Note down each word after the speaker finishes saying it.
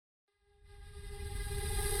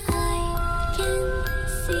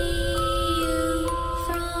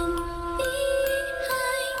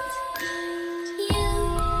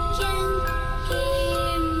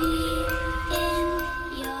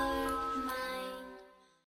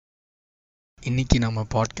இன்றைக்கி நம்ம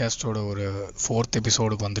பாட்காஸ்ட்டோட ஒரு 4th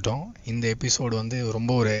எபிசோடுக்கு வந்துட்டோம். இந்த எபிசோடு வந்து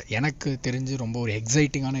ரொம்ப எனக்கு தெரிஞ்சு ரொம்ப ஒரு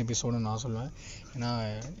எக்ஸைட்டிங்கான எபிசோடுன்னு நான் சொல்லுவேன். ஏன்னா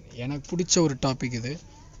எனக்கு பிடிச்ச ஒரு டாபிக் இது.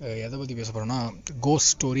 எதை பற்றி பேச போகிறோன்னா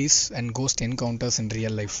cost stories and cost encounters in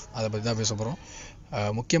real life. அதை பற்றி தான் பேச போகிறோம்.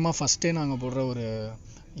 முக்கியமாக ஃபஸ்ட்டே நாங்கள் போடுற ஒரு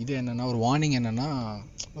இது என்னென்னா, ஒரு வார்னிங் என்னென்னா,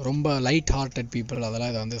 ரொம்ப லைட் ஹார்ட்டட் பீப்புள்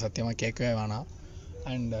அதெல்லாம் இதை வந்து சத்தியமாக கேட்கவே வேணாம்.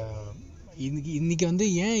 அண்ட் இன்றைக்கி வந்து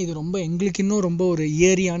ஏன் இது ரொம்ப எங்களுக்கு இன்னும் ரொம்ப ஒரு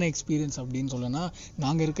இயரியான எக்ஸ்பீரியன்ஸ் அப்படின்னு சொல்லனா,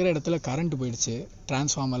 நாங்கள் இருக்கிற இடத்துல கரண்ட் போயிடுச்சு,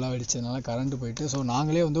 டிரான்ஸ்ஃபார்மர்லாம் வெடிச்சதுனால கரண்ட் போயிட்டு, ஸோ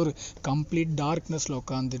நாங்களே வந்து ஒரு கம்ப்ளீட் டார்க்னஸில்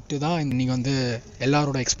உட்காந்துட்டு தான் இன்றைக்கி வந்து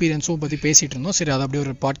எல்லாரோட எக்ஸ்பீரியன்ஸும் பற்றி பேசிகிட்டு இருந்தோம். சரி, அதை அப்படியே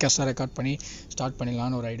ஒரு பாட்காஸ்ட்டாக ரெக்கார்ட் பண்ணி ஸ்டார்ட்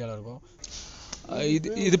பண்ணிடலான்னு ஒரு ஐடியாவில் இருக்கும்.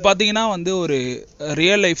 இது பார்த்தீங்கன்னா வந்து ஒரு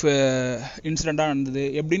ரியல் லைஃப் இன்சிடெண்ட்டாக நடந்தது.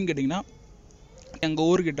 எப்படின்னு கேட்டிங்கன்னா, எங்கள்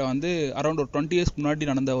ஊர்கிட்ட வந்து அரௌண்ட் ஒரு 20 இயர்ஸ்க்கு முன்னாடி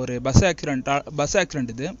நடந்த ஒரு பஸ்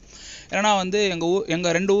ஆக்சிடெண்ட் இது. ஏன்னா வந்து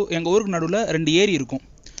எங்கள் ஊருக்கு நடுவில் 2 ஏரி இருக்கும்.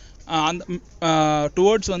 அந்த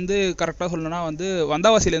டுவோர்ட்ஸ் வந்து கரெக்டாக சொல்லணும்னா வந்து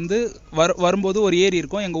வந்தாவாசிலேருந்து வரும்போது ஒரு ஏரி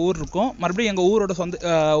இருக்கும், எங்கள் ஊர் இருக்கும். மறுபடியும் எங்கள் ஊரோட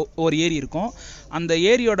ஒரு ஏரி இருக்கும். அந்த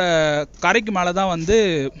ஏரியோட கரைக்கு மேலே தான் வந்து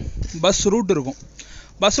பஸ் ரூட் இருக்கும்.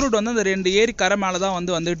 பஸ் ரூட் வந்து அந்த 2 ஏரி கரை மேலே தான்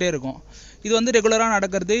வந்துகிட்டே இருக்கும். இது வந்து ரெகுலராக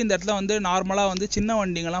நடக்கிறது. இந்த இடத்துல வந்து நார்மலாக வந்து சின்ன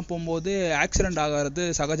வண்டிங்கெல்லாம் போகும்போது ஆக்சிடெண்ட் ஆகிறது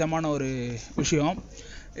சகஜமான ஒரு விஷயம்.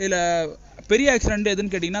 இதில் பெரிய ஆக்சிடெண்ட்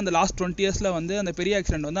எதுன்னு கேட்டிங்கன்னா, அந்த லாஸ்ட் 20 இயர்ஸில் வந்து அந்த பெரிய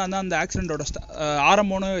ஆக்சிடெண்ட் வந்து அந்த ஆக்சிடெண்ட்டோட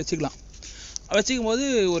ஆரம்பம்னு வச்சுக்கும் போது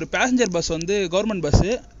ஒரு பேசஞ்சர் பஸ் வந்து கவர்மெண்ட்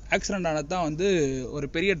பஸ்ஸு ஆக்சிடெண்ட் ஆனது தான் வந்து ஒரு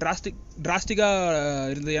பெரிய டிராஸ்டிக்காக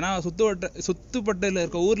இருந்தது. ஏன்னா சுற்றுப்பட்டில்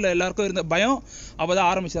இருக்க ஊரில் எல்லாருக்கும் இருந்த பயம் அப்போ தான்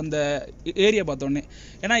ஆரம்பிச்சு அந்த ஏரியா பார்த்தோன்னே.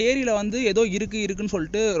 ஏன்னா ஏரியில் வந்து ஏதோ இருக்குன்னு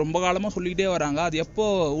சொல்லிட்டு ரொம்ப காலமாக சொல்லிக்கிட்டே வராங்க. அது எப்போ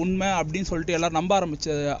உண்மை அப்படின்னு சொல்லிட்டு எல்லோரும் நம்ப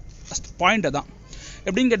ஆரம்பித்த பாயிண்ட்டை தான்.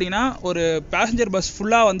 எப்படின்னு கேட்டிங்கன்னா, ஒரு பேசஞ்சர் பஸ்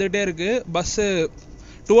ஃபுல்லாக வந்துகிட்டே இருக்குது. பஸ்ஸு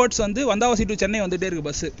டுவோர்ட்ஸ் வந்து வந்தாவாசி டு சென்னை வந்துகிட்டே இருக்குது.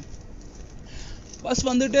 பஸ்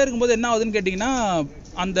வந்துகிட்டே இருக்கும்போது என்ன ஆகுதுன்னு கேட்டிங்கன்னா,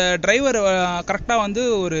 அந்த டிரைவர் கரெக்டாக வந்து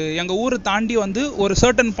எங்கள் ஊரை தாண்டி வந்து ஒரு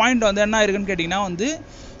சர்டன் பாயிண்ட் வந்து என்ன இருக்குன்னு கேட்டிங்கன்னா, வந்து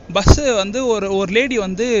பஸ்ஸு வந்து ஒரு லேடி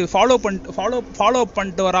வந்து ஃபாலோ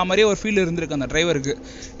பண்ணிட்டு வரா மாதிரியே ஒரு ஃபீல் இருந்திருக்கு அந்த டிரைவருக்கு.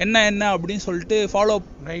 என்ன அப்படின்னு சொல்லிட்டு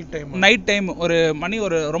நைட் டைம் ஒரு மணி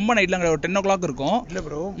ஒரு ரொம்ப நைட்லாம் கிடையாது, ஒரு 10 o'clock இருக்கும். இல்லை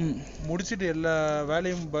ப்ரோ, முடிச்சுட்டு எல்லா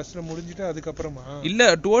வேலையும் பஸ்ஸில் முடிஞ்சுட்டு அதுக்கப்புறமா இல்லை,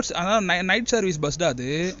 டுவோர்ட்ஸ் அதான் நைட் சர்வீஸ் பஸ் தான் அது.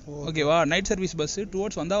 ஓகேவா, நைட் சர்வீஸ் பஸ்ஸு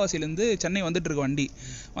டுவோர்ட்ஸ் வந்தாவாசிலேருந்து சென்னை வந்துட்டு இருக்க வண்டி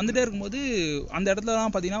வந்துட்டே இருக்கும்போது அந்த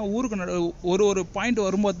இடத்துலலாம் பார்த்தீங்கன்னா ஊருக்கு ஒரு பாயிண்ட்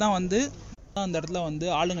வரும்போது தான் வந்து அந்த இடத்துல வந்து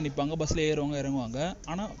ஆளுங்க நிற்பாங்க, பஸ்ஸில் ஏறுவாங்க இறங்குவாங்க.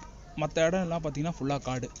 ஆனால் மற்ற இடம் எல்லாம் பார்த்தீங்கன்னா ஃபுல்லாக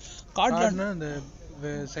காடுல அந்த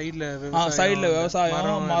சைடில்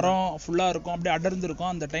விவசாயம் மரம் ஃபுல்லாக இருக்கும், அப்படியே அடர்ந்து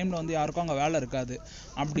இருக்கும். அந்த டைமில் வந்து யாருக்கும் அங்கே வேலை இருக்காது.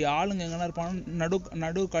 அப்படி ஆளுங்க எங்கன்னா இருப்பாங்க,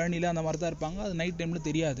 நடு கழனியில் அந்த மாதிரி தான் இருப்பாங்க. அது நைட் டைமில்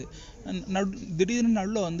தெரியாது. திடீர்னு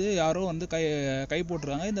நடுவில் வந்து யாரோ வந்து கை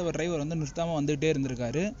போட்டுருக்காங்க. இந்த டிரைவர் வந்து நிறுத்தாமல் வந்துகிட்டே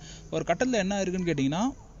இருந்திருக்காரு. ஒரு கட்டத்தில் என்ன இருக்குன்னு கேட்டிங்கன்னா,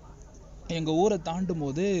 எங்கள் ஊரை தாண்டும்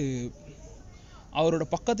போது அவரோட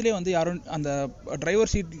பக்கத்துலேயே வந்து யாரும் அந்த driver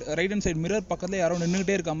seat right hand side mirror பக்கத்தில் யாரோ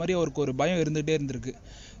நின்றுக்கிட்டே இருக்க மாதிரி அவருக்கு ஒரு பயம் இருந்துகிட்டே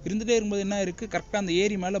இருக்கும்போது என்ன இருக்குது, கரெக்டாக அந்த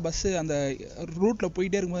ஏரி மேலே பஸ்ஸு அந்த ரூட்டில்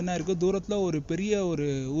போயிட்டே இருக்கும்போது என்ன இருக்குது, தூரத்தில் ஒரு பெரிய ஒரு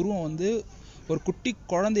உருவம் வந்து ஒரு குட்டி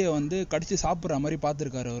குழந்தைய வந்து கடித்து சாப்பிட்ற மாதிரி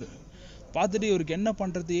பார்த்துருக்காரு. அவர் பார்த்துட்டு இவருக்கு என்ன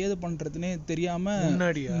பண்ணுறது ஏது பண்ணுறதுன்னே தெரியாமல்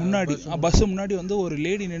முன்னாடி பஸ்ஸு முன்னாடி வந்து ஒரு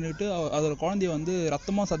லேடி நின்றுட்டு அதோட குழந்தைய வந்து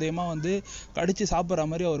ரத்தமாக சதயமாக வந்து கடித்து சாப்பிட்ற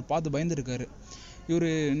மாதிரி அவர் பார்த்து பயந்துருக்காரு.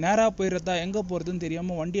 இவர் நேராக போயிடுறதா எங்கே போகிறதுன்னு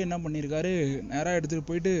தெரியாமல் வண்டியை என்ன பண்ணியிருக்காரு, நேராக எடுத்துகிட்டு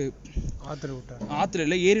போயிட்டு ஆற்றுல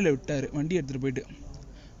இல்லை ஏரியில் விட்டார் வண்டி எடுத்துகிட்டு போயிட்டு.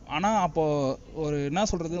 ஆனால் அப்போது ஒரு என்ன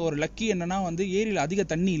சொல்கிறது, ஒரு லக்கி என்னென்னா வந்து ஏரியில் அதிக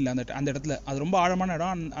தண்ணி இல்லை அந்த இடத்துல. அது ரொம்ப ஆழமான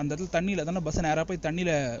இடம். அந்த இடத்துல தண்ணி இல்லை தானே, பஸ்ஸை நேராக போய்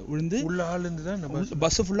தண்ணியில் விழுந்து உள்ள ஆள் இருந்து தான்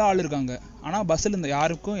பஸ்ஸு ஃபுல்லாக ஆள் இருக்காங்க. ஆனால் பஸ்ஸில் இருந்த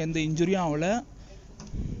யாருக்கும் எந்த இன்ஜுரியும்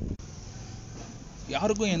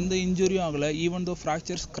ஆகலை. ஈவன் தோ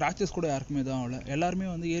ஸ்க்ராச்சஸ் கூட யாருக்குமே எதுவும் ஆகலை. எல்லாருமே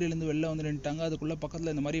வந்து ஏரியிலேருந்து வெளில வந்து நின்றுட்டாங்க. அதுக்குள்ளே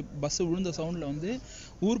பக்கத்தில் இந்த மாதிரி பஸ்ஸு விழுந்த சவுண்டில் வந்து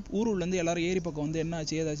ஊருலேருந்து எல்லோரும் ஏரி பக்கம் வந்து என்ன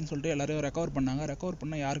ஆச்சு ஏதாச்சுன்னு சொல்லிட்டு எல்லோரும் ரெக்கவர்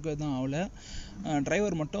பண்ணால் யாருக்கும் எதுவும் ஆகலை.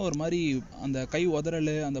 டிரைவர் மட்டும் ஒரு மாதிரி அந்த கை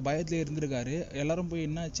உதறல் அந்த பயத்துலேயே இருந்திருக்காரு. எல்லோரும் போய்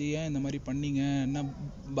என்னாச்சு, ஏன் இந்த மாதிரி பண்ணீங்க, என்ன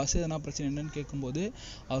பஸ் எதனா பிரச்சனை என்னன்னு கேட்கும்போது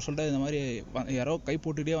அவர் சொல்கிறார், இந்த மாதிரி யாரோ கை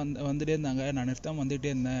போட்டுகிட்டே வந்துட்டே இருந்தாங்க, நான் நிறுத்தாமல்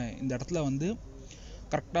வந்துகிட்டே இருந்தேன். இந்த இடத்துல வந்து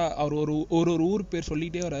கரெக்டாக அவர் ஒரு ஊர் பேர்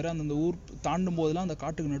சொல்லிகிட்டே வர்றாரு. அந்தந்த ஊர் தாண்டும் போதெல்லாம் அந்த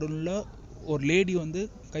காட்டுக்கு நடுவில் ஒரு லேடி வந்து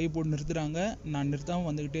கை போட்டு நிறுத்துகிறாங்க. நான் நிறுத்தாமல்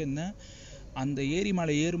வந்துக்கிட்டே இருந்தேன். அந்த ஏரி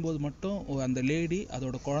மேலே ஏறும்போது மட்டும் அந்த லேடி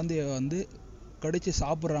அதோட குழந்தைய வந்து கடித்து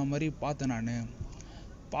சாப்பிட்ற மாதிரி பார்த்தேன். நான்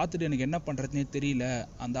பார்த்துட்டு எனக்கு என்ன பண்ணுறதுனே தெரியல.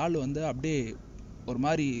 அந்த ஆள் வந்து அப்படியே ஒரு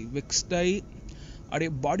மாதிரி வெக்ஸ்டாகி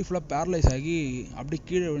அப்படியே பாடி ஃபுல்லாக பேரலைஸ் ஆகி அப்படியே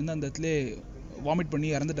கீழே விழுந்து அந்த இடத்துல வாமிட்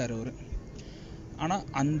பண்ணி இறந்துட்டார் அவர். ஆனால்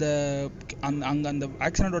அந்த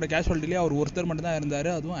ஆக்சிடெண்ட்டோட கேஷுவாலிட்டிலே அவர் ஒருத்தர் மட்டும்தான் இருந்தார்.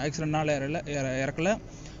 அதுவும் ஆக்சிடெண்ட்னால இறக்கலை.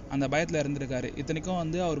 அந்த பயத்தில் இறந்துருக்காரு. இத்தனைக்கும்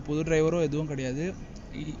வந்து அவர் புது டிரைவரோ எதுவும் கிடையாது,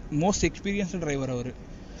 மோஸ்ட் எக்ஸ்பீரியன்ஸ்டு டிரைவர் அவர்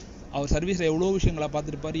சர்வீஸில் எவ்வளோ விஷயங்களை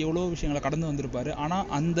பார்த்துருப்பாரு, எவ்வளோ விஷயங்களை கடந்து வந்திருப்பார். ஆனால்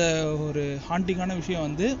அந்த ஒரு ஹாண்டிங்கான விஷயம்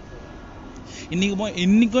வந்து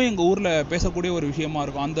இன்றைக்கும் எங்கள் ஊரில் பேசக்கூடிய ஒரு விஷயமா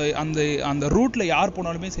இருக்கும். அந்த அந்த அந்த ரூட்டில் யார்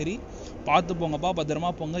போனாலுமே சரி, பார்த்து போங்கப்பா, பத்திரமா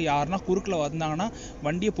போங்க, யாருன்னா குறுக்கில் வந்தாங்கன்னா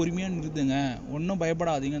வண்டியை பொறுமையாக நிறுத்துங்க, ஒன்றும்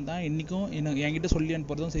பயப்படாதீங்கன்னு தான் இன்றைக்கும் என்கிட்ட சொல்லி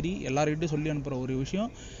அனுப்புறதும் சரி, எல்லாருக்கிட்டையும் சொல்லி அனுப்புகிற ஒரு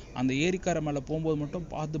விஷயம். அந்த ஏரிக்கார மேலே போகும்போது மட்டும்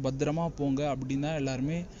பார்த்து பத்திரமா போங்க அப்படின்னு தான்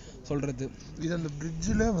எல்லாருமே சொல்கிறது. இது அந்த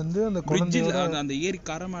பிரிட்ஜில் வந்து அந்த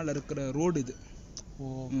ஏரிக்கார மேலே இருக்கிற ரோடு, இது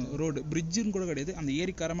ரோடு பிரிட்ஜுன்னு கூட கிடையாது, அந்த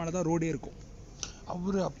ஏரிக்கார மேலே தான் ரோடே இருக்கும்.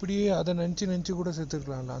 அவர் அப்படியே அதை நினச்சி கூட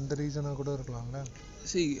செத்துருக்கலாம்ல, அந்த ரீசனாக கூட இருக்கலாம்ல.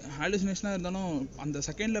 சரி, ஹாலுசினேஷனாக இருந்தாலும் அந்த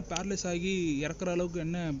செகண்டில் பேரலைஸ் ஆகி இறக்குற அளவுக்கு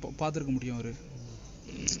என்ன பார்த்துருக்க முடியும் அவர்?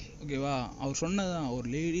 ஓகேவா, அவர் சொன்னதான், ஒரு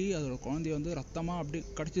லேடி அதோட குழந்தைய வந்து ரத்தமாக அப்படியே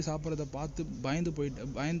கடிச்சு சாப்பிட்றத பார்த்து பயந்து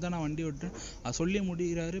தான் நான் வண்டி விட்டு அதை சொல்லி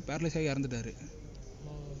முடிகிறாரு, பேரலைஸ் ஆகி இறந்துட்டாரு.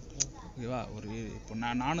 ஓகேவா, ஒரு இப்போ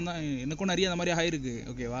நானும் தான், எனக்கும் நிறைய அந்த மாதிரி ஆயிருக்கு.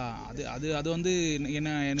 ஓகேவா, அது வந்து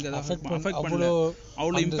எனக்கு அதை அஃபெக்ட் பண்ணல,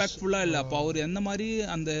 அவ்வளோ இம்பாக்ட்ஃபுல்லாக இல்லை. அப்போ அவர் எந்த மாதிரி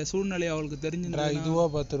அந்த சூழ்நிலையை அவளுக்கு தெரிஞ்சுருந்தா இதுவாக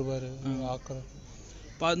பார்த்துருப்பாரு,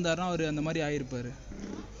 பார்த்துருந்தாருன்னா அவர் அந்த மாதிரி ஆகிருப்பார்.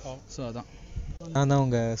 ஸோ அதான் நான் தான்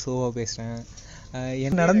உங்க சோவா பேசுகிறேன்.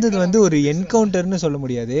 என்ன நடந்தது வந்து ஒரு என்கவுண்டர்னு சொல்ல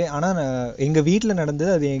முடியாது, ஆனால் எங்கள் வீட்டில்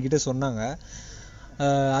நடந்தது, அது என்கிட்ட சொன்னாங்க.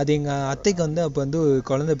 அது எங்கள் அத்தைக்கு வந்து அப்போ வந்து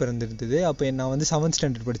குழந்தை பிறந்திருந்தது. அப்போ நான் வந்து 7th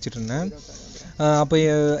standard படிச்சுட்டு இருந்தேன். அப்போ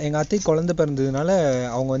எங்கள் அத்தைக்கு குழந்தை பிறந்ததுனால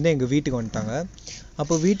அவங்க வந்து எங்கள் வீட்டுக்கு வந்துட்டாங்க.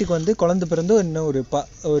 அப்போ வீட்டுக்கு வந்து குழந்தை பிறந்து இன்னும்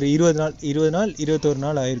ஒரு 21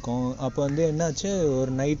 நாள் ஆயிருக்கும். அப்போ வந்து என்னாச்சு,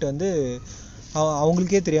 ஒரு நைட் வந்து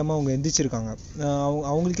அவங்களுக்கே தெரியாமல் அவங்க எந்திரிச்சிருக்காங்க.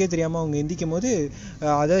 அவங்களுக்கே தெரியாமல் அவங்க எந்திக்கும் போது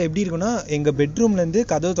அதாவது எப்படி இருக்குன்னா, எங்கள் பெட்ரூம்லேருந்து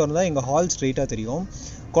கதவு திறந்தா எங்கள் ஹால் ஸ்ட்ரெயிட்டாக தெரியும்.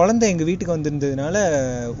 குழந்தை எங்கள் வீட்டுக்கு வந்திருந்ததுனால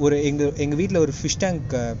எங்கள் வீட்டில் ஒரு ஃபிஷ்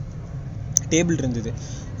டேங்க் டேபிள் இருந்தது.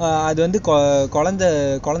 அது வந்து குழந்தை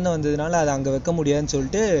வந்ததுனால அதை அங்கே வைக்க முடியாதுன்னு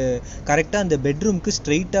சொல்லிட்டு கரெக்டாக அந்த பெட்ரூம்க்கு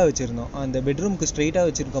ஸ்ட்ரெயிட்டாக வச்சுருந்தோம். அந்த பெட்ரூம்க்கு ஸ்ட்ரெயிட்டாக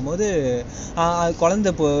வச்சுருக்கும் போது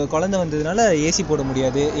குழந்தை வந்ததுனால ஏசி போட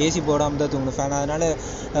முடியாது, ஏசி போடாமல் தான் தூங்கணும், ஃபேன், அதனால்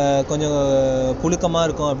கொஞ்சம் புழுக்கமாக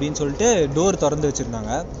இருக்கும் அப்படின்னு சொல்லிட்டு டோர் திறந்து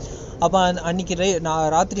வச்சுருந்தாங்க. அப்போ அன்றைக்கி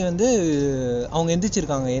ராத்திரி வந்து அவங்க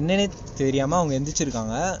எந்திரிச்சிருக்காங்க, என்னன்னே தெரியாமல் அவங்க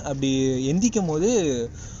எந்திரிச்சிருக்காங்க. அப்படி எந்திக்கும் போது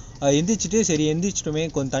எந்திரிச்சிட்டு சரி எந்திரிச்சிட்டுமே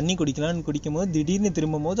கொஞ்சம் தண்ணி குடிக்கலான்னு குடிக்கும் போது திடீர்னு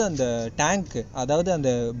திரும்பும் போது அந்த டேங்க், அதாவது அந்த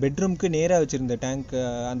பெட்ரூம்க்கு நேராக வச்சுருந்த டேங்க்,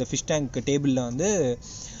 அந்த ஃபிஷ் டேங்க் டேபிளில் வந்து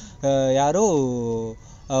யாரோ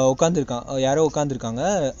உட்காந்துருக்காங்க.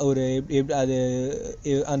 ஒரு அது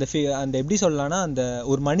அந்த எப்படி சொல்லலாம்னா, அந்த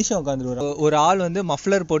ஒரு மனுஷன் உட்காந்துருவார், ஒரு ஆள் வந்து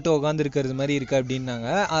மஃப்ளர் போட்டு உட்காந்துருக்கிறது மாதிரி இருக்கு அப்படின்னாங்க.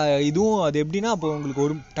 இதுவும் அது எப்படின்னா, அப்போ உங்களுக்கு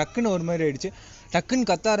டக்குன்னு ஒரு மாதிரி ஆயிடுச்சு, டக்குன்னு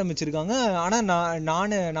கத்த ஆரம்பிச்சிருக்காங்க. ஆனால்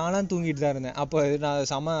நான்லாம் தூங்கிட்டு தான் இருந்தேன். அப்போ நான்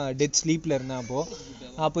செம டெத் ஸ்லீப்பில் இருந்தேன்.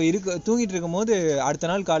 அப்போ தூங்கிட்டு இருக்கும் போது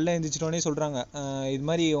அடுத்த நாள் காலையில் எழுந்திரிச்சிட்டோன்னே சொல்கிறாங்க, இது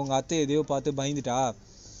மாதிரி உங்கள் அத்தை எதையோ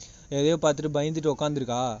பார்த்துட்டு பயந்துட்டு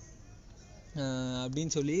உட்காந்துருக்கா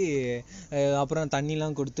அப்படின்னு சொல்லி, அப்புறம்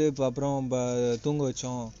தண்ணிலாம் கொடுத்து அப்புறம் தூங்க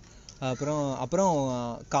வச்சோம். அப்புறம்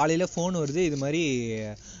காலையில் ஃபோன் வருது, இது மாதிரி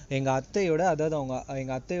எங்கள் அத்தையோட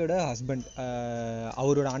ஹஸ்பண்ட்,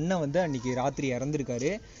 அவரோட அண்ணன் வந்து அன்றைக்கி ராத்திரி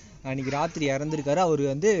இறந்துருக்காரு. அவர்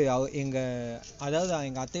வந்து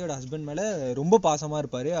எங்கள் அத்தையோட ஹஸ்பண்ட் மேலே ரொம்ப பாசமாக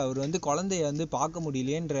இருப்பார். அவர் வந்து குழந்தைய வந்து பார்க்க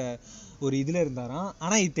முடியலேன்ற ஒரு இதில் இருந்தாராம்.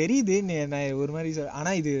 ஆனால் இது தெரியுது ஒரு மாதிரி,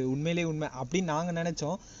 ஆனால் இது உண்மை அப்படின்னு நாங்கள்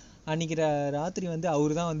நினச்சோம். அன்றைக்கி ராத்திரி வந்து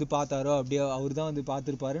அவர் தான் வந்து பார்த்தாரோ, அப்படியே அவர் தான் வந்து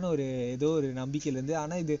பார்த்துருப்பாருன்னு ஏதோ ஒரு நம்பிக்கையிலேருந்து.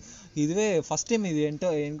 ஆனால் இதுவே ஃபஸ்ட் டைம் இது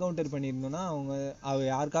என்கவுண்டர் பண்ணியிருந்தோன்னா அவர்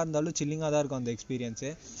யாருக்காக இருந்தாலும் சில்லிங்காக தான் இருக்கும் அந்த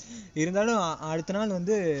எக்ஸ்பீரியன்ஸு. இருந்தாலும் அடுத்த நாள்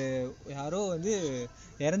வந்து யாரோ வந்து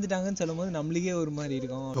இறந்துட்டாங்கன்னு சொல்லும் போது நம்மளுக்கே ஒரு மாதிரி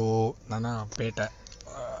இருக்கும். ஸோ நான் பேட்டை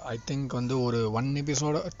ஐ திங்க் வந்து ஒரு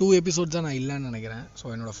 2 எபிசோட் தான் நான் இல்லைன்னு நினைக்கிறேன். ஸோ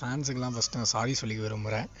என்னோடய ஃபேன்ஸுக்கெல்லாம் ஃபஸ்ட்டு நான் சாரி சொல்லிக்க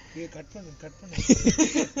விரும்புகிறேன்.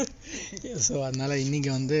 ஸோ அதனால் இன்றைக்கி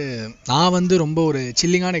வந்து நான் வந்து ரொம்ப ஒரு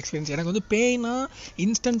சில்லிங்கான எக்ஸ்பீரியன்ஸ். எனக்கு வந்து பேய்னா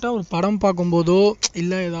இன்ஸ்டண்ட்டாக ஒரு படம் பார்க்கும்போதோ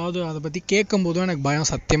இல்லை ஏதாவது அதை பற்றி கேட்கும்போதோ எனக்கு பயம்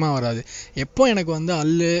சத்தியமாக வராது. எப்போ எனக்கு வந்து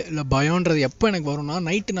இல்லை பயம்ன்றது எப்போ எனக்கு வரும்னா,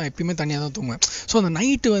 நைட்டு நான் எப்பயுமே தனியாக தான் தூங்குவேன். ஸோ அந்த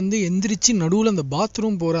நைட்டு வந்து எந்திரிச்சு நடுவில் அந்த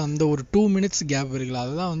பாத்ரூம் போகிற அந்த ஒரு 2 minutes கேப் இருக்குல்ல,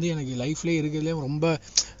 அதுதான் வந்து எனக்கு லைஃப்லேயே இருக்கிறதுலே ரொம்ப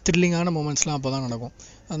த்ரில்லிங்கான மூமெண்ட்ஸ்லாம் அப்போ தான் நடக்கும்.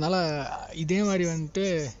 அதனால் இதே மாதிரி வந்துட்டு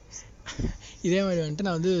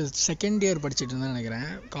நான் வந்து 2nd year படிச்சுட்டு இருந்தேன்னு நினைக்கிறேன்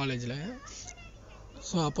காலேஜில்.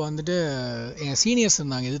 ஸோ அப்போ வந்துட்டு என் சீனியர்ஸ்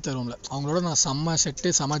இருந்தாங்க எதிர்த்த ரூமில், அவங்களோட நான்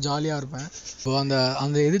செம்ம ஜாலியாக இருப்பேன். ஸோ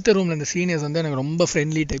அந்த எதிர்த்த ரூமில் இந்த சீனியர்ஸ் வந்து எனக்கு ரொம்ப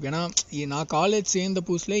ஃப்ரெண்ட்லி டைப். ஏன்னா நான் காலேஜ் சேர்ந்த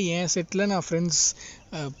புதுசில் என் செட்டில் நான் ஃப்ரெண்ட்ஸ்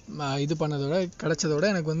இது பண்ணதோட கிடச்சதோட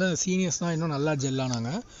எனக்கு வந்து சீனியர்ஸ் தான் இன்னும் நல்லா ஜெல்லானாங்க.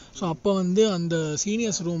 ஸோ அப்போ வந்து அந்த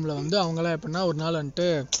சீனியர்ஸ் ரூமில் வந்து அவங்களாம் எப்படின்னா ஒரு நாள் வந்துட்டு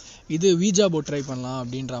இது வீஜா போர்ட் ட்ரை பண்ணலாம்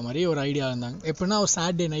அப்படின்ற மாதிரி ஒரு ஐடியா இருந்தாங்க. எப்படின்னா ஒரு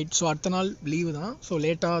சாட்டர்டே நைட், ஸோ அடுத்த நாள் லீவு தான், ஸோ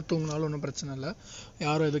லேட்டாக தூங்கினாலும் ஒன்றும் பிரச்சனை இல்லை,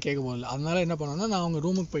 யாரும் எதுவும் கேட்க போகல. அதனால என்ன பண்ணோன்னா நான் அவங்க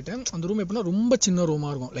ரூமுக்கு போயிட்டேன். அந்த ரூம் எப்படின்னா ரொம்ப சின்ன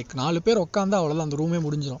ரூமாக இருக்கும், லைக் 4 பேர் உட்காந்து அவ்வளோதான் அந்த ரூமே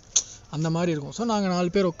முடிஞ்சிடும் அந்த மாதிரி இருக்கும். ஸோ நாங்கள் 4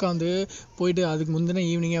 பேர் உட்காந்து போயிட்டு அதுக்கு முந்தின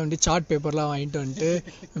ஈவினிங்கே வந்துட்டு சார்ட் பேப்பர்லாம் வாங்கிட்டு வந்துட்டு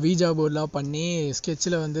வீஜா போர்ட்லாம் பண்ணி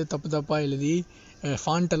ஸ்கெட்சில் வந்து தப்பாக எழுதி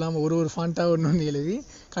ஃபாண்ட்டெல்லாம் ஒரு ஃபாண்ட்டாக ஒன்று எழுதி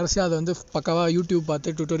கடைசியாக அதை வந்து பக்காவாக யூடியூப்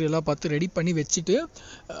பார்த்து டுட்டோரியலாக பார்த்து ரெடி பண்ணி வச்சுட்டு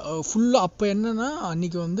ஃபுல்லாக அப்போ என்னென்னா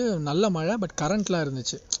அன்றைக்கி வந்து நல்ல மழை, பட் கரண்ட்லாம்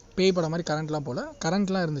இருந்துச்சு, பேய் படம் மாதிரி கரண்ட்லாம் போல்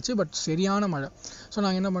கரண்ட்லாம் இருந்துச்சு, பட் சரியான மழை. ஸோ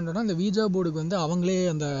நாங்கள் என்ன பண்ணுறோன்னா அந்த வீஜா போர்டுக்கு வந்து அவங்களே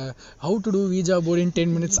அந்த how to do Ouija board in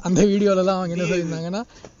 10 minutes அந்த வீடியோலலாம் அவங்க என்ன சொல்லியிருந்தாங்கன்னா,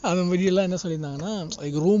 அந்த வீடியோலாம் என்ன சொல்லியிருந்தாங்கன்னா,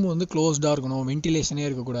 ரூம் வந்து க்ளோஸ்டாக இருக்கணும், வென்டிலேஷனே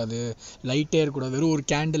இருக்கக்கூடாது, லைட்டே இருக்கக்கூடாது, வெறும் ஒரு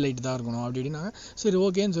கேண்டில் லைட் தான் இருக்கணும் அப்படின்னாங்க. சரி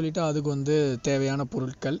ஓகேன்னு சொல்லிட்டு அதுக்கு வந்து தேவையான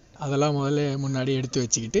பொருட்கள் அதெல்லாம் முதல்ல முன்னாடி எடுத்து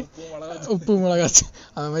வச்சுக்கிட்டு உப்பு மிளகாச்சு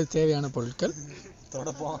அந்த மாதிரி தேவையான பொருட்கள்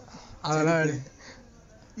அதெல்லாம்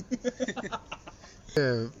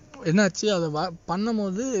என்னாச்சு அதை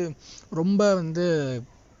பண்ணும்போது ரொம்ப வந்து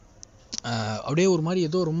அப்படியே ஒரு மாதிரி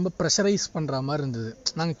ஏதோ ரொம்ப ப்ரெஷரைஸ் பண்ணுற மாதிரி இருந்தது.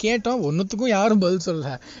 நாங்கள் கேட்டோம், ஒன்றுத்துக்கும் யாரும் பதில்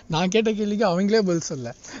சொல்லலை, நான் கேட்ட கேள்விக்கு அவங்களே பதில்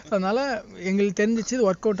சொல்லலை. அதனால் எங்களுக்கு தெரிஞ்சிச்சு இது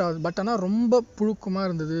ஒர்க் அவுட் ஆகுது. பட் ஆனால் ரொம்ப புழுக்கமாக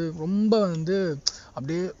இருந்தது, ரொம்ப வந்து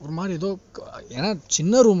அப்படியே ஒரு மாதிரி ஏதோ, ஏன்னா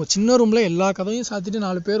சின்ன ரூமில் எல்லா கதையும் சாத்திட்டு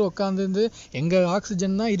 4 பேர் உட்காந்துருந்து எங்கள்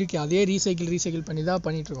ஆக்சிஜன் தான் இருக்கு, அதே ரீசைக்கிள் பண்ணி தான்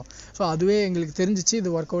பண்ணிகிட்ருக்கோம். ஸோ அதுவே எங்களுக்கு தெரிஞ்சிச்சு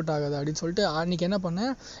இது ஒர்க் அவுட் ஆகாது அப்படின்னு சொல்லிட்டு அன்றைக்கி என்ன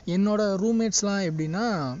பண்ணேன், என்னோட ரூம்மேட்ஸ்லாம் எப்படின்னா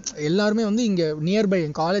எல்லாருமே வந்து இங்கே நியர்பை,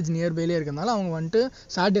 என் காலேஜ் நியர்பைலே இருக்கிறதுனால அவங்க வந்துட்டு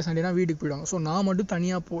சாட்டர்டே சண்டேனா வீட்டுக்கு போயிடுவாங்க. ஸோ நான் மட்டும்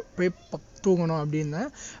தனியாக போய் தூங்கணும் அப்படின்னேன்.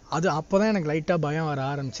 அது அப்போ தான் எனக்கு லைட்டாக பயம் வர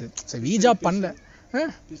ஆரம்பிச்சிது. சரி வீஜா பண்ணல,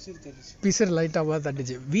 பிசர் லைட்டாக பார்த்து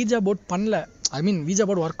தட்டுச்சு, வீஜா போர்ட் பண்ணல, வீஜா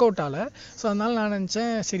போர்ட் ஒர்க் அவுட் ஆகலை. ஸோ அதனால நான்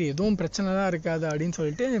நினச்சேன் சரி எதுவும் பிரச்சனை தான் இருக்காது அப்படின்னு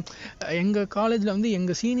சொல்லிட்டு எங்கள் காலேஜில் வந்து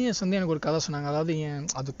எங்கள் சீனியர்ஸ் வந்து எனக்கு ஒரு கதை சொன்னாங்க. அதாவது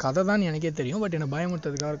அது கதை தான் எனக்கே தெரியும், பட் என்னை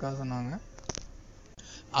பயமுறுத்துறதுக்காக ஒரு கதை சொன்னாங்க.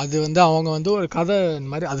 அது வந்து அவங்க வந்து ஒரு கதை இந்த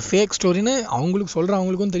மாதிரி, அது ஃபேக் ஸ்டோரின்னு அவங்களுக்கு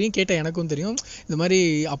சொல்கிறவங்களுக்கும் தெரியும், கேட்ட எனக்கும் தெரியும். இந்த மாதிரி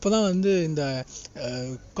அப்போ தான் வந்து இந்த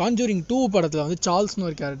கான்ஜூரிங் 2 படத்தில் வந்து சார்ல்ஸ்னு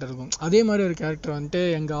ஒரு கேரக்டர் இருக்கும், அதே மாதிரி ஒரு கேரக்டர் வந்துட்டு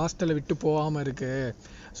எங்கள் ஹாஸ்டலை விட்டு போகாமல் இருக்குது.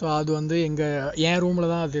 ஸோ அது வந்து என்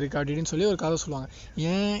ரூமில் தான் அது இருக்குது அப்படின்னு சொல்லி ஒரு கதை சொல்லுவாங்க.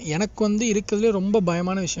 எனக்கு வந்து இருக்கிறதுலே ரொம்ப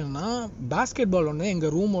பயமான விஷயம்னா பேஸ்கெட் பால் ஒன்று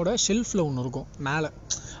எங்கள் ரூமோட ஷெல்ஃபில் ஒன்று இருக்கும் மேலே.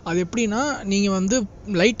 அது எப்படின்னா நீங்கள் வந்து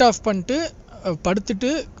லைட் ஆஃப் பண்ணிட்டு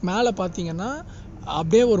படுத்துட்டு மேலே பார்த்தீங்கன்னா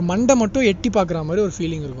அப்படியே ஒரு மண்டை மட்டும் எட்டி பார்க்குற மாதிரி ஒரு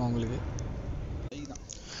ஃபீலிங் இருக்கும் அவங்களுக்கு.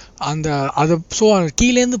 அதை ஸோ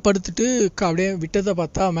கீழேருந்து படுத்துட்டு அப்படியே விட்டதை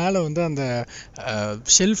பார்த்தா மேலே வந்து அந்த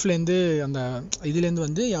ஷெல்ஃப்லேருந்து அந்த இதுலேருந்து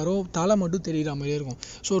வந்து யாரோ தலை மட்டும் தெரிகிற மாதிரியே இருக்கும்.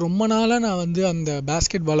 ஸோ ரொம்ப நாளாக நான் வந்து அந்த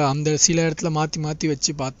பேஸ்கெட் பாலை அந்த சில இடத்துல மாற்றி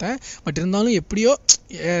வச்சு பார்த்தேன். பட் இருந்தாலும் எப்படியோ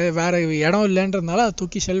வேறு இடம் இல்லைன்றதுனால அதை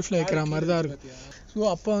தூக்கி ஷெல்ஃபில் வைக்கிற மாதிரி தான் இருக்கும். ஸோ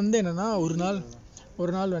அப்போ வந்து என்னென்னா ஒரு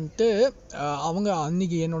நாள் வந்துட்டு அவங்க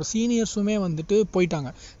அன்றைக்கி என்னோடய சீனியர்ஸுமே வந்துட்டு போயிட்டாங்க.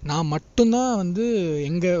 நான் மட்டும்தான் வந்து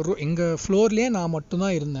எங்கள் ஃப்ளோர்லேயே நான்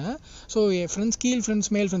மட்டும்தான் இருந்தேன். ஸோ என் ஃப்ரெண்ட்ஸ்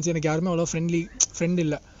மேல் ஃப்ரெண்ட்ஸ் எனக்கு யாருமே அவ்வளோ ஃப்ரெண்ட்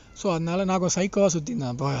இல்லை. ஸோ அதனால் நான் கொஞ்சம் சைக்கோவாக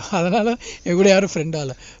சுற்றிருந்தேன். அப்போ அதனால் என் கூட யாரும் ஃப்ரெண்டாக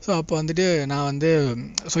இல்லை. ஸோ அப்போ வந்துட்டு நான் வந்து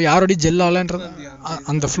ஸோ யாரோடையும் ஜெல்லாலன்றது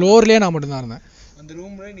அந்த ஃப்ளோர்லேயே நான் மட்டும்தான் இருந்தேன். அந்த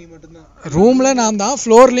ரூம்ல நீ மட்டும்தான், ரூமில் நான் தான்,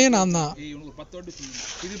 ஃப்ளோர்லேயே நான் தான்.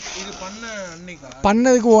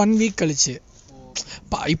 பண்ணதுக்கு 1 வீக் கழிச்சு.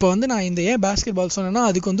 இப்போ வந்து நான் இந்த ஏன் பேஸ்கெட் பால் சொன்னேன்னா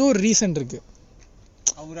அதுக்கு வந்து ஒரு ரீசன் இருக்கு.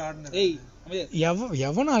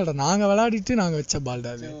 எவனும் ஆள்ற நாங்கள் விளையாடிட்டு நாங்கள் வச்ச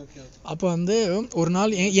பால்டா அது. அப்போ வந்து ஒரு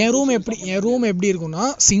நாள் என் ரூம் எப்படி இருக்கும்னா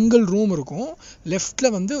சிங்கிள் ரூம் இருக்கும்,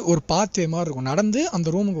 லெஃப்டில் வந்து ஒரு பாத்வே மாதிரி இருக்கும், நடந்து அந்த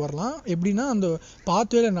ரூமுக்கு வரலாம். எப்படின்னா அந்த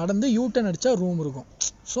பாத்வேல நடந்து யூட்டன் அடித்தா ரூம் இருக்கும்.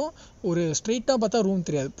 ஸோ ஒரு ஸ்ட்ரெயிட்டாக பார்த்தா ரூம்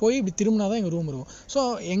தெரியாது, போய் இப்படி திரும்பினா தான் எங்கள் ரூம் இருக்கும். ஸோ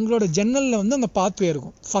எங்களோட ஜன்னலில் வந்து அந்த பாத்வே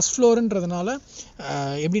இருக்கும். ஃபஸ்ட் ஃப்ளோருன்றதுனால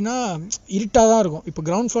எப்படின்னா இருட்டாக தான் இருக்கும். இப்போ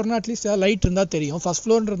கிரவுண்ட் ஃப்ளோர்னா அட்லீஸ்ட் ஏதாவது லைட் இருந்தால் தெரியும், ஃபஸ்ட்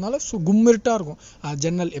ஃப்ளோர்ன்றதுனால கும்மிருட்டாக இருக்கும்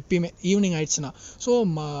ஜன்னல் எப்பயுமே ஈவினிங் ஆயிடுச்சுன்னா. ஸோ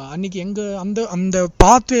அன்றைக்கி எங்கள் அந்த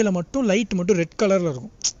பாத்வேல மட்டும் லைட் மட்டும் ரெட் கலரில்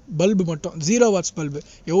இருக்கும், பல்பு மட்டும் 0 வாட்ஸ் பல்பு,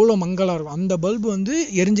 எவ்வளோ மங்கலாக இருக்கும். அந்த பல்பு வந்து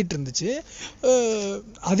எரிஞ்சிட்டு இருந்துச்சு.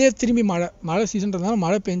 அதே திரும்பி மழை சீசன்றதுனால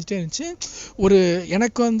மழை பெஞ்சிட்டே இருந்துச்சு.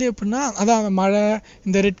 எனக்கு வந்து எப்படின்னா அதான் மழை,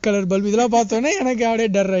 இந்த ரெட் கலர் பல்பு இதெல்லாம் பார்த்தோன்னே எனக்கு அப்படியே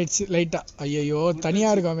டர் ஆயிடுச்சு லைட்டாக. ஐயோ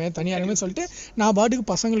தனியாக இருக்காமே சொல்லிட்டு நான் பாட்டுக்கு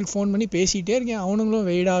பசங்களுக்கு ஃபோன் பண்ணி பேசிகிட்டே இருக்கேன். அவனுங்களும்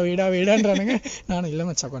வெயிடான்றானுங்க. நானும் இல்லை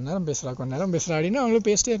மச்சா கொஞ்ச நேரம் பேசுகிறா அப்படின்னு அவங்களும்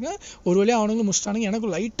பேசிட்டே இருக்கேன். ஒரு வழியாக அவனுங்களும் முடிச்சிட்டானுங்க.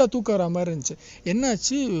 எனக்கும் லைட்டாக தூக்கம் வர மாதிரி இருந்துச்சு.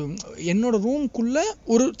 என்னாச்சு, என்னோட ரூம்குள்ளே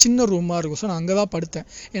ஒரு சின்ன ரூமாக இருக்கும். ஸோ நான் அங்கே தான் படுத்தேன்.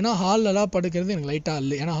 ஏன்னா ஹால்லலாம் படுக்கிறது எனக்கு லைட்டாக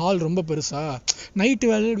இல்லை, ஏன்னா ஹால் ரொம்ப பெருசா. நைட்டு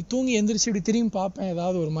வேலையில் இப்படி தூங்கி எந்திரிச்சு இப்படி திரும்பி பார்ப்பேன்,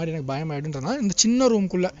 ஏதாவது ஒரு மாதிரி எனக்கு பயமாயிடுன்றதுனால இந்த சின்ன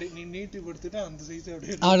ரூம்குள்ளே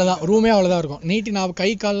அவ்வளோதான் ரூமே அவ்வளோதான் இருக்கும். நீட்டி நான்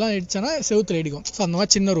கை கால்லாம் அடிச்சேன்னா செவுத்துல அடிக்கும். ஸோ அந்த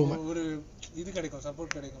மாதிரி சின்ன ரூமு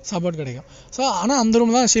சப்போர்ட் கிடைக்கும். ஸோ ஆனால் அந்த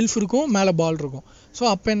ரூம் தான் ஷெல்ஃப் இருக்கும், மேலே பால் இருக்கும். ஸோ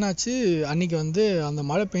அப்போ என்னாச்சு, அன்னைக்கு வந்து அந்த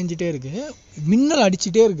மழை பெஞ்சிட்டே இருக்கு, மின்னல்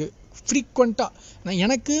அடிச்சுட்டே இருக்கு ஃப்ரீக்வெண்ட்டாக. நான்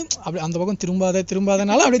எனக்கு அப்படி அந்த பக்கம்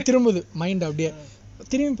திரும்பாதனால அப்படியே திரும்புது மைண்ட். அப்படியே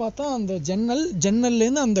திரும்பி பார்த்தா அந்த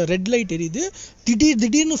ஜன்னல்லேருந்து அந்த ரெட் லைட் எரியுது.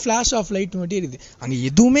 திடீர்னு ஃப்ளாஷ் ஆஃப் லைட் மட்டும் எரியுது. அங்கே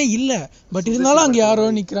எதுவுமே இல்லை, பட் இருந்தாலும் அங்கே யாரோ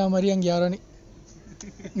நிற்கிற மாதிரி, அங்கே யாரோ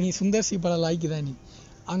நீ சுந்தர் சி படம் லாய்க்குதான் நீ,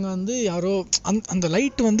 அங்கே வந்து யாரோ அந்த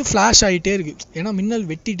லைட்டு வந்து ஃப்ளாஷ் ஆகிட்டே இருக்குது. ஏன்னா மின்னல்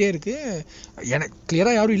வெட்டிகிட்டே இருக்குது. எனக்கு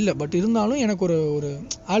கிளியராக யாரும் இல்லை, பட் இருந்தாலும் எனக்கு ஒரு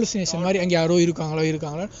ஆலுசினேஷன் மாதிரி அங்கே யாரோ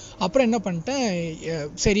இருக்காங்களோ. அப்புறம் என்ன பண்ணிட்டேன்,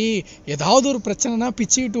 சரி ஏதாவது ஒரு பிரச்சனைனா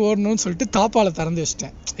பிச்சுக்கிட்டு ஓடணும்னு சொல்லிட்டு தாப்பால் திறந்து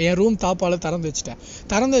வச்சிட்டேன். என் ரூம் தாப்பால் திறந்து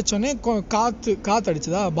வச்சோடனே காற்று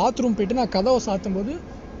அடிச்சுதா. பாத்ரூம் போயிட்டு நான் கதவை சாத்தும் போது,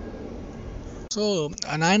 ஸோ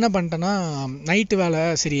நான் என்ன பண்ணிட்டேன்னா நைட்டு வேலை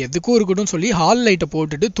சரி எதுக்கும் இருக்கட்டும்னு சொல்லி ஹால் லைட்டை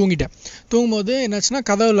போட்டுட்டு தூங்கிட்டேன். தூங்கும்போது என்னாச்சுன்னா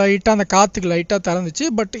கதவு லைட்டாக அந்த காற்றுக்கு லைட்டாக திறந்துச்சு.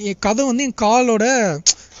 பட் என் கதவு வந்து என் காலோட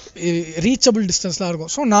ரீச்சபிள் டிஸ்டன்ஸ்லாம் இருக்கும்.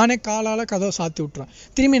 ஸோ நானே காலால் கதவை சாத்தி விட்ருவேன்.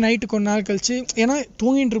 திரும்பி நைட்டு கொஞ்ச நாள் கழிச்சு, ஏன்னா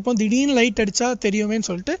தூங்கிட்டு இருப்போம், திடீர்னு லைட் அடித்தா தெரியுமேன்னு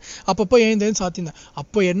சொல்லிட்டு அப்பப்போ எழுந்தேன்னு சாத்தியிருந்தேன்.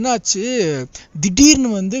 அப்போ என்னாச்சு, திடீர்னு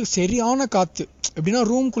வந்து சரியான காற்று. எப்படின்னா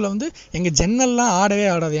ரூம்குள்ளே வந்து எங்கள் ஜன்னல்லாம் ஆடவே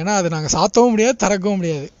ஆடாது, ஏன்னா அதை நாங்கள் சாத்தவும் முடியாது திறக்கவும்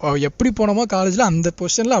முடியாது. எப்படி போனோமோ காலேஜில் அந்த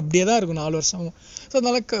பொசிஷனில் அப்படியே தான் இருக்கும் 4 வருஷமும். ஸோ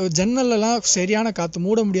அதனால் ஜன்னல்லாம் சரியான காற்று,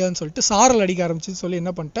 மூட முடியாதுன்னு சொல்லிட்டு சாரல் அடிக்க ஆரம்பிச்சுன்னு சொல்லி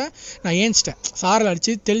என்ன பண்ணிட்டேன், நான் ஏஞ்சிட்டேன். சாரல்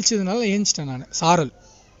அடித்து தெளிச்சதுனால ஏஞ்சிட்டேன் நான், சாரல்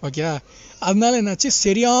ஓகே. அதனால என்னாச்சு,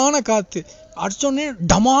 சரியான காற்று அடிச்சோடனே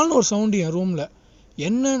டமால்னு ஒரு சவுண்டு என் ரூமில்.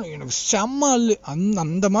 என்னன்னு எனக்கு செம்ம அல்லு.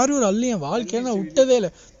 அந்த மாதிரி ஒரு அல்லு என் வாழ்க்கையை நான் விட்டதே இல்லை.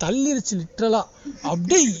 தள்ளிருச்சு லிட்ரலாக.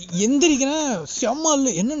 அப்படியே எந்திரிக்கிறேன், செம்ம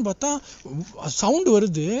அல்லு. என்னன்னு பார்த்தா சவுண்டு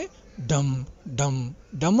வருது, டம் டம்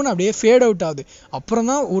டம்முன்னு அப்படியே ஃபேட் அவுட் ஆகுது. அப்புறம்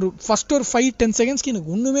தான் ஃபர்ஸ்ட் ஒரு 5-10 செகண்ட்ஸ்க்கு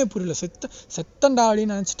எனக்கு ஒன்றுமே புரியல. செத்தண்டா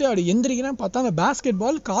அப்படின்னு நினச்சிட்டு அப்படி எந்திரிக்கிறேன். பார்த்தா அந்த பேஸ்கெட்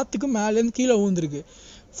பால் காற்றுக்கு மேலேருந்து கீழே ஊந்துருக்கு.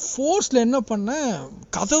 ஃபோர்ஸில் என்ன பண்ணேன்,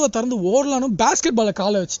 கதவை திறந்து ஓடலான்னு பேஸ்கெட் பாலை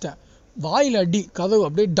காலை வச்சுட்டேன். வாயில் அடி, கதவு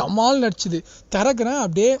அப்படியே டமால்னு அடிச்சுது. திறக்கிறேன்,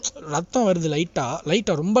 அப்படியே ரத்தம் வருது.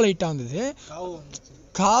 லைட்டாக ரொம்ப லைட்டாக வந்தது.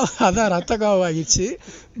 அதான் ரத்த காவு ஆகிடுச்சு.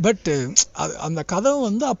 பட்டு அந்த கதவு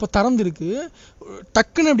வந்து அப்போ திறந்துருக்கு.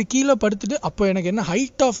 டக்குன்னு அப்படி கீழே படுத்துட்டு, அப்போ எனக்கு என்ன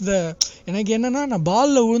ஹைட் ஆஃப் எனக்கு என்னன்னா நான்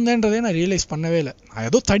பாலில் விழுந்தேன்றதே நான் ரியலைஸ் பண்ணவே இல்லை. நான்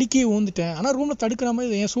ஏதோ தடுக்கி ஊந்துட்டேன். ஆனால் ரூமில் தடுக்கிற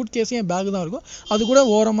மாதிரி என் சூட் கேஸும் என் பேகு தான் இருக்கும். அது கூட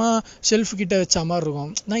ஓரமாக ஷெல்ஃப் கிட்ட வச்ச மாதிரி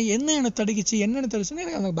இருக்கும். நான் என்னென்ன தடுச்சுன்னு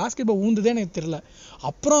எனக்கு அந்த பேஸ்கெட் பால் ஊந்துதே எனக்கு தெரியல.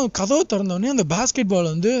 அப்புறம் கதவை திறந்தோடனே அந்த பேஸ்கெட்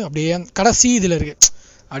பால் வந்து அப்படியே கடைசி இதில் இருக்கு,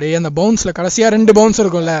 அப்படியே அந்த பவுன்ஸில் கடைசியாக 2 பவுன்ஸ்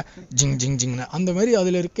இருக்கும்ல, ஜிங் ஜிங் ஜிங்னு அந்த மாதிரி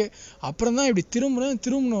அதில் இருக்கு. அப்புறம் தான் இப்படி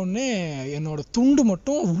திரும்பினோடனே என்னோட துண்டு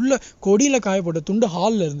மட்டும் உள்ள கொடியில் காயப்பட்ட துண்டு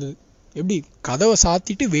ஹாலில் இருந்தது. எப்படி கதவை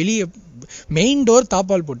சாத்திட்டு வெளியே மெயின் டோர்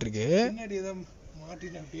தாப்பால் போட்டிருக்கு,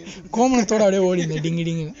 கோமணத்தோட அப்படியே ஓடிந்தேன் டிங்கு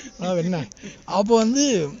டிங்குன்னு. என்ன அப்போ வந்து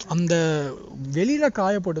அந்த வெளியில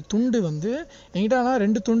காயப்பட்ட துண்டு வந்து என்கிட்ட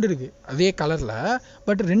 2 துண்டு இருக்கு அதே கலர்ல.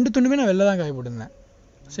 பட் 2 துண்டுமே நான் வெளில தான் காயப்பட்டிருந்தேன்.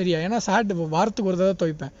 சரியா, ஏன்னா வாரத்துக்கு ஒரு தடவை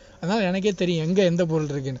துவைப்பேன். அதனால எனக்கே தெரியும் எந்த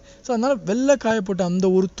பொருள் இருக்குன்னு. ஸோ அதனால வெள்ளை காயப்பட்ட அந்த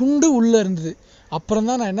ஒரு துண்டு உள்ள இருந்தது. அப்புறம்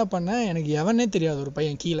தான் நான் என்ன பண்ணேன், எனக்கு எவனே தெரியாது ஒரு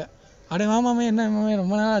பையன் கீழே, அடே மாமாமே என்ன மாமே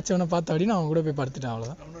ரொம்ப நாள் ஆச்சு அவனை பார்த்த அப்படின்னு அவன் கூட போய் படுத்துட்டேன்.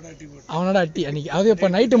 அவ்வளோதான் அவனோட அட்டி அன்னைக்கு. அது இப்போ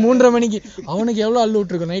நைட்டு 3:30 மணிக்கு. அவனுக்கு எவ்வளோ அள்ளு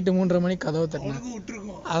விட்டுருக்கும், நைட்டு 3:30 மணிக்கு கதவை தட்டினேன்.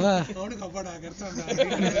 அதான்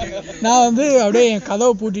நான் வந்து அப்படியே என்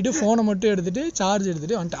கதவை பூட்டிட்டு ஃபோனை மட்டும் எடுத்துட்டு சார்ஜ்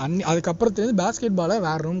எடுத்துட்டு வந்துட்டேன். அதுக்கப்புறம் தெரிஞ்சு பேஸ்கெட் பாலை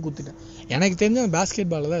வேற ரூம் குத்திட்டேன். எனக்கு தெரிஞ்ச அந்த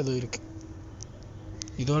பேஸ்கெட் பாலில் தான் ஏதோ இருக்கு.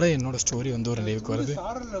 இதோட என்னோட ஸ்டோரி வந்து ஒரு நிறைவுக்கு வருது.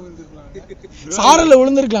 சாரல்ல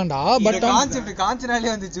விழுந்திருக்கலாம்டா, பட் காஞ்சனாலே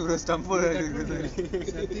வந்துச்சு ப்ரோ ஸ்டம்ப்.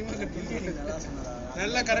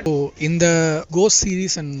 இந்த கோஸ்ட்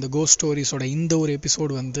சீரீஸ் அண்ட் இந்த கோஸ்ட் ஸ்டோரிஸோட இந்த ஒரு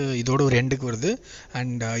எபிசோடு வந்து இதோட ஒரு எண்டுக்கு வருது.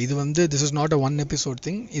 அண்ட் இது வந்து this is not a 1 episode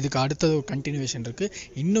thing. இதுக்கு அடுத்தது ஒரு கண்டினியூவேஷன் இருக்கு.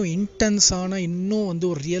 இன்னும் இன்டென்ஸான, இன்னும் வந்து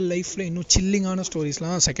ஒரு ரியல் லைஃப்ல இன்னும் சில்லிங்கான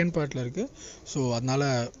ஸ்டோரிஸ்லாம் செகண்ட் பார்ட்ல இருக்கு. ஸோ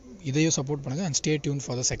அதனால இதையும் சப்போர்ட் பண்ணுங்க and stay tune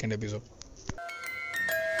for the second episode.